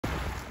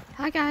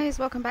Hi guys,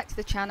 welcome back to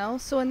the channel.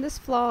 So in this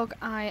vlog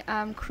I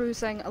am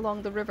cruising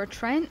along the River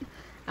Trent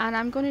and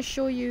I'm going to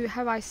show you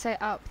how I set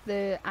up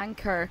the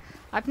anchor.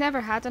 I've never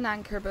had an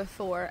anchor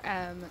before,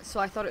 so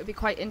I thought it would be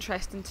quite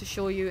interesting to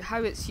show you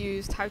how it's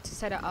used, how to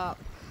set it up,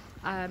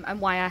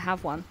 and why I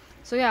have one.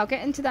 So yeah, I'll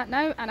get into that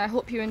now and I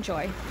hope you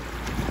enjoy.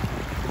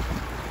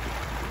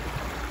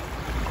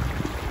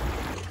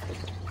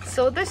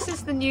 So this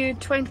is the new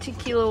 20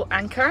 kilo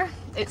anchor.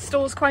 It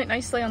stows quite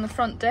nicely on the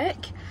front deck.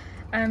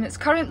 It's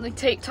currently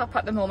taped up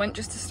at the moment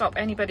just to stop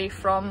anybody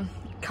from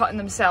cutting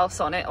themselves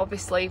on it.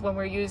 Obviously when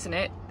we're using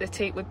it the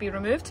tape would be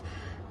removed.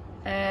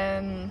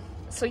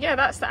 So yeah,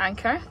 that's the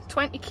anchor,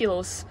 20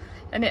 kilos,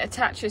 and it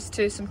attaches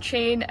to some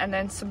chain and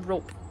then some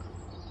rope.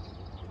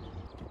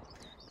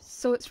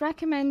 So it's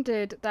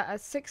recommended that a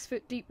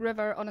 6-foot deep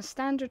river on a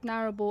standard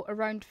narrowboat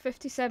around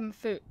 57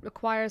 foot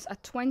requires a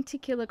 20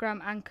 kilogram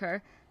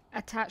anchor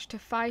attached to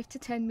 5 to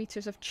 10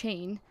 meters of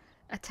chain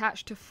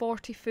attached to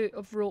 40 foot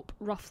of rope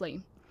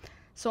roughly.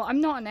 So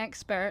I'm not an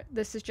expert,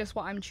 this is just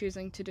what I'm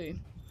choosing to do.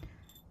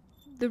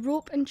 The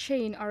rope and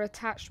chain are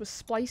attached with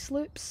splice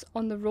loops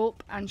on the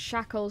rope and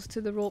shackles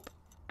to the rope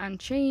and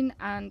chain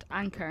and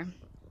anchor.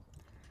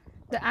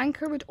 The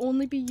anchor would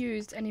only be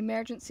used in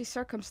emergency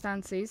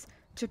circumstances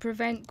to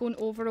prevent going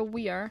over a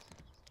weir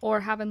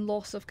or having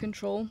loss of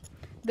control.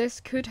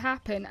 This could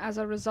happen as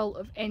a result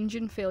of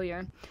engine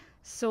failure.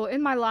 So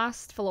in my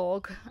last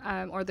vlog,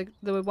 or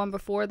the one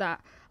before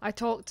that, I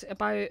talked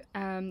about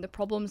the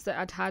problems that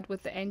I'd had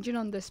with the engine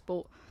on this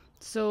boat.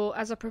 So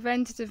as a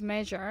preventative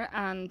measure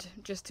and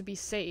just to be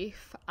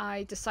safe,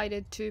 I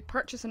decided to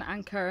purchase an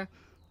anchor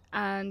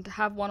and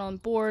have one on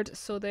board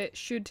so that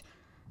should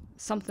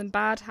something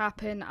bad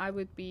happen, I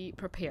would be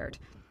prepared.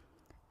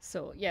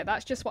 So yeah,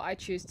 that's just what I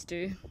choose to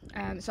do.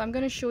 So I'm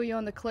going to show you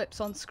on the clips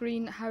on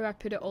screen how I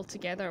put it all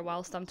together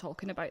whilst I'm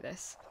talking about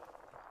this.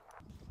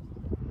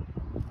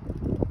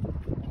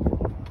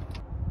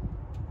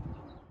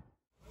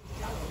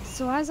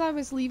 So as I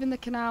was leaving the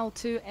canal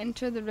to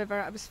enter the river,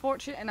 I was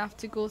fortunate enough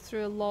to go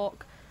through a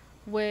lock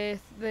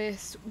with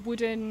this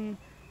wooden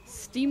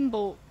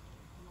steamboat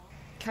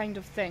kind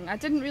of thing. I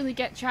didn't really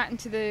get chatting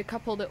to the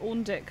couple that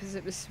owned it because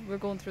we're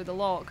going through the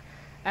lock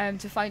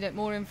to find out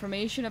more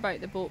information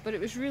about the boat, but it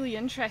was really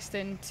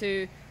interesting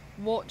to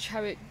watch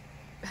how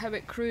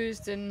it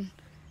cruised and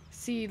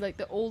see like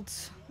the old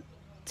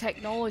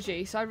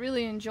technology. So I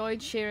really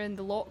enjoyed sharing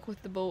the lock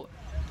with the boat.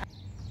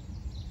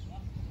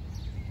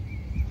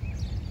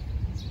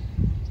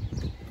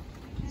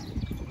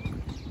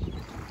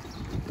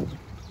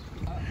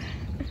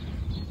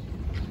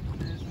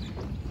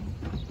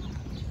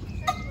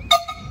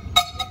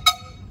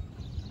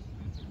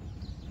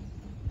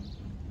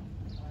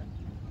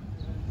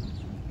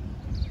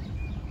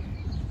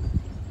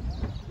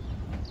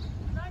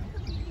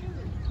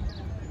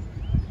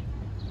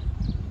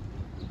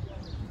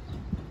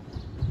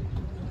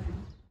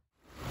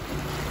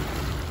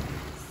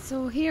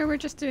 So here we're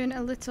just doing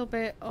a little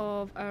bit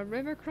of a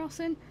river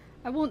crossing.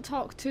 I won't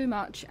talk too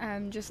much,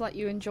 just let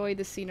you enjoy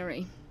the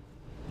scenery.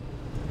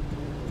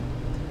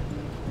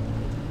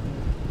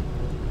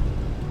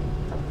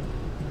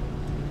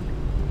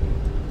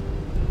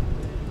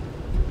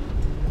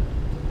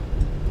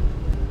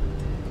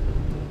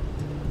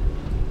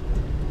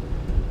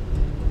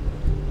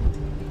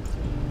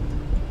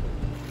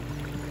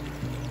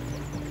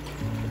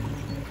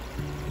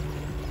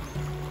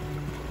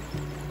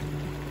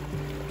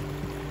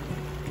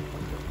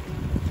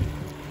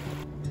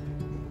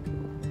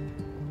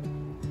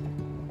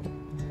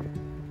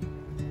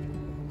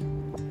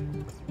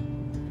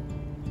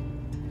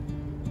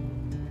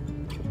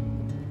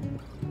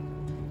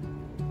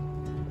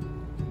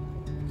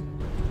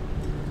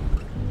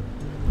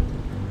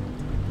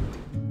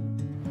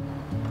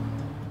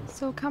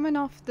 So coming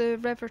off the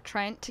River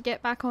Trent, to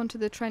get back onto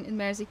the Trent and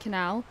Mersey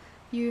Canal,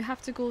 you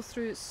have to go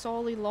through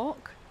Solly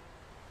Lock.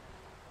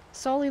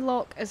 Solly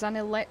Lock is an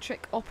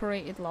electric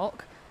operated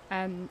lock,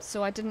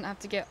 so I didn't have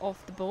to get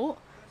off the boat.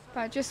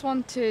 But I just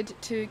wanted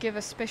to give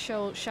a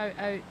special shout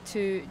out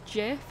to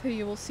Jeff, who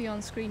you will see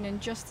on screen in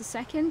just a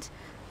second.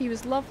 He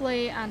was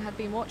lovely and had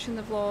been watching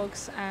the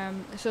vlogs,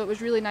 so it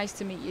was really nice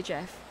to meet you,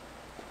 Jeff.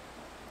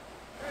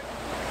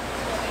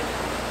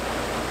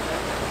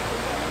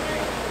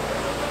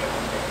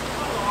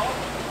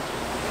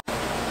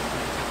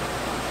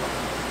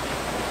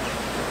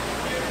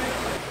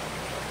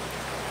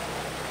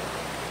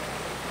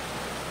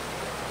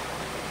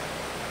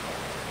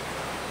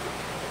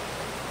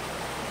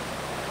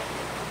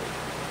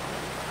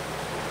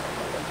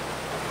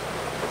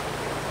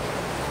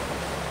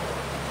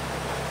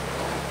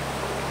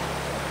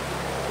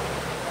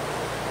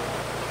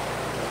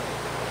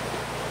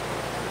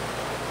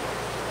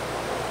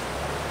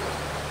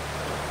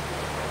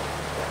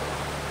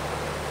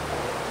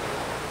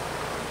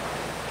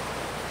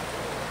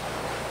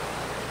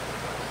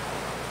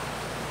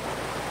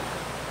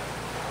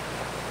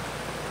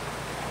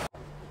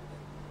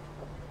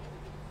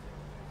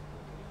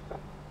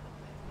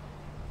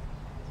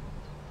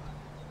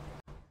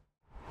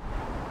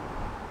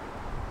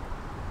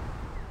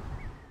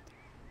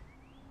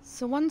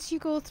 So once you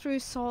go through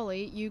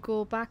Solly, you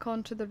go back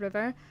onto the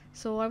river.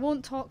 So I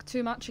won't talk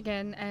too much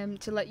again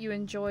to let you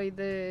enjoy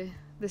the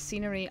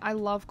scenery. I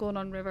love going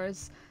on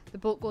rivers. The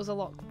boat goes a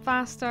lot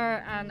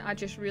faster and I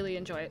just really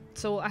enjoy it.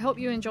 So I hope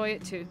you enjoy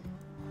it too.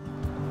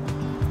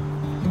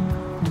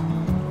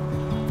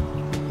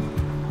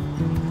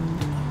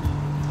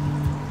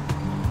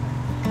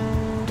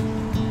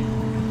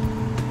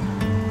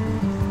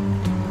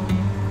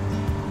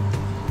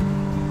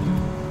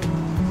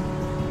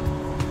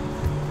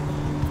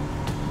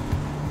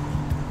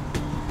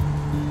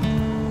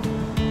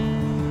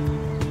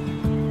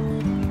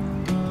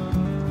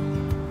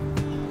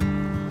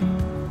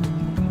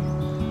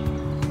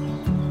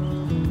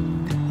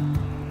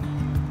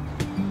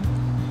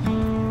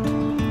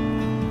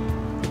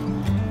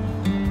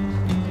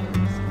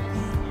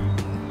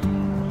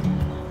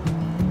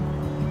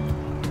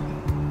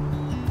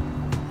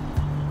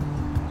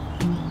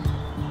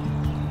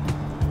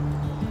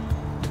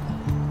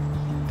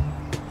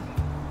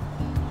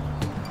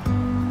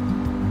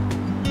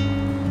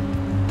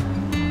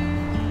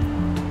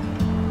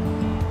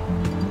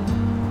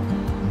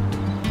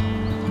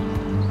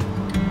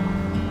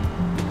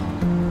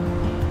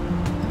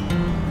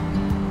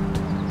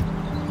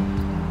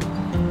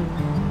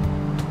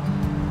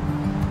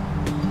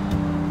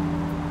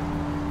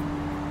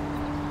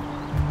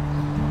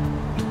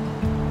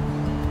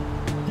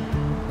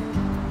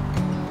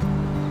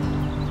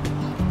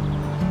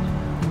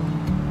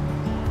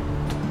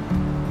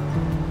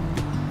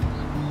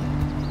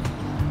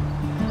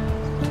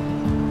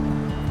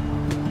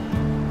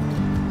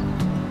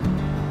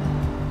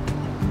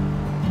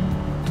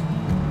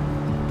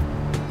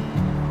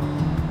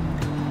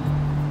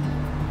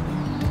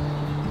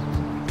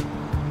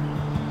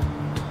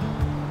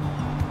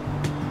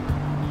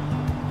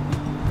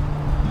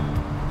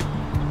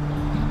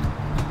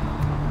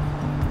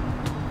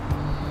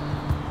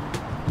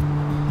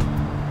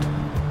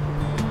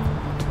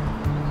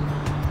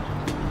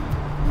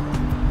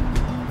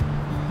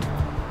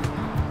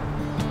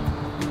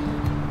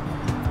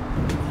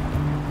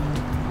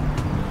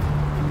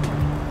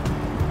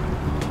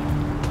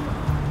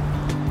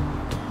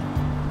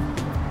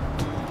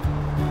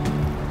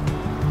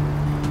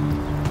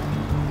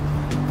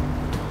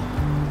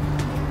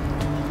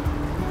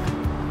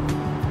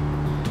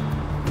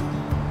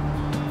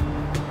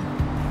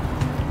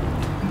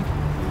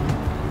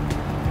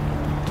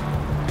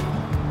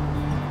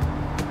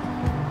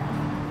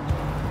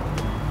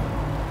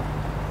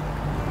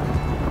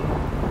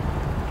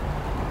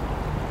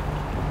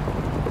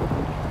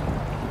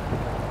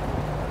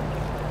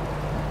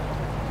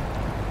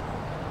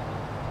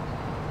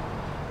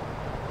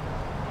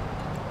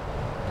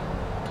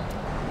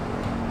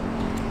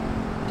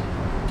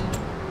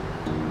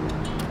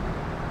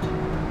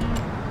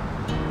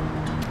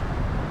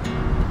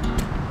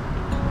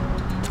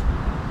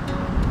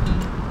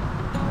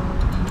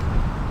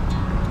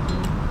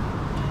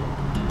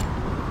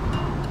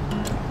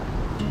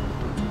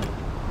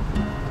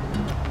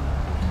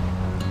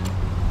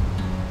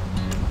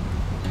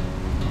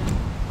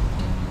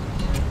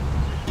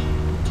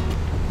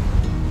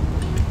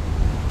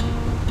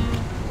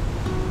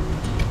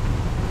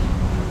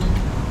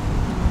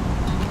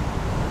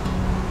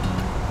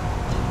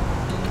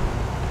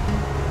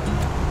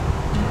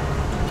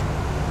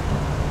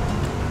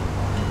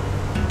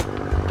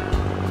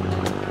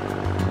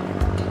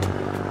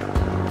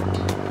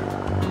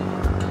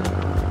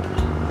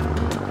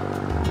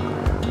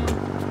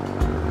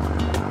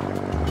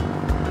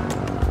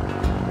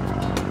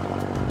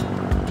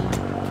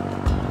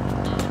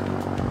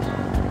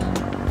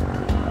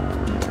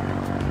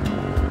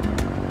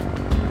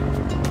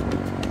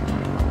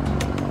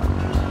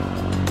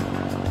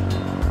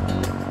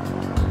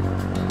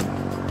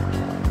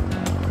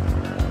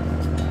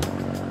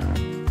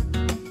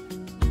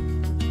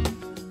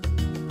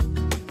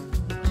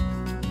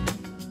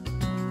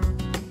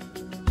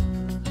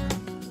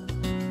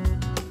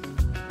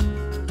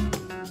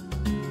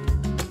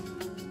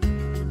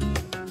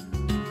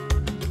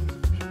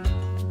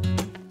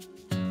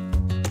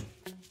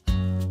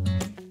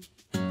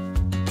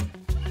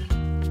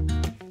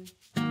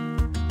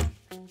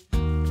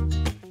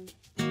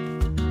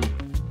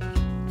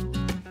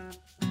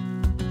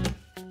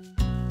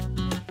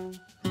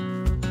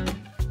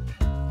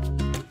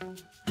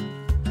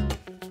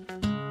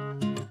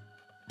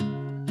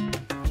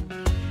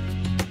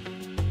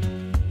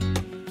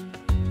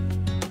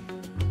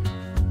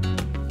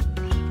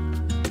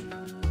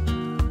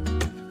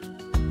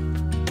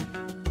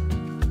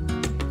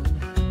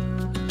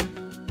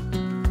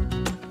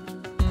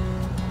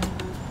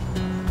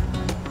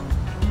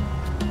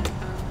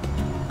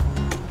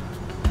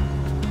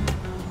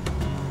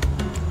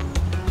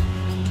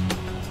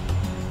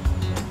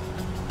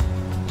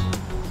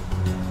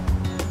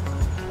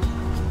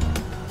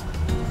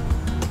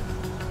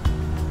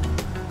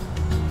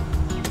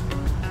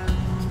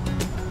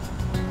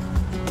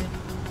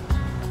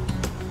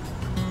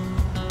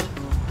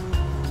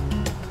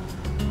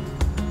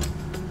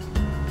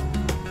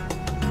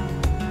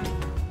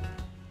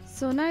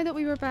 So now that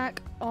we were back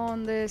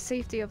on the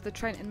safety of the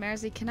Trent and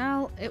Mersey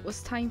Canal, it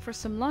was time for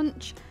some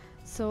lunch.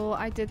 So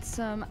I did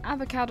some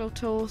avocado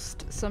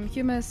toast, some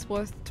hummus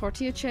with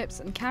tortilla chips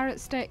and carrot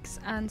sticks,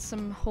 and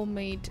some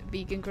homemade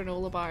vegan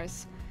granola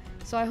bars.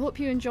 So I hope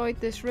you enjoyed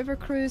this river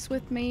cruise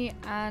with me,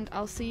 and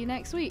I'll see you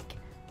next week.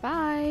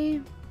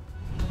 Bye!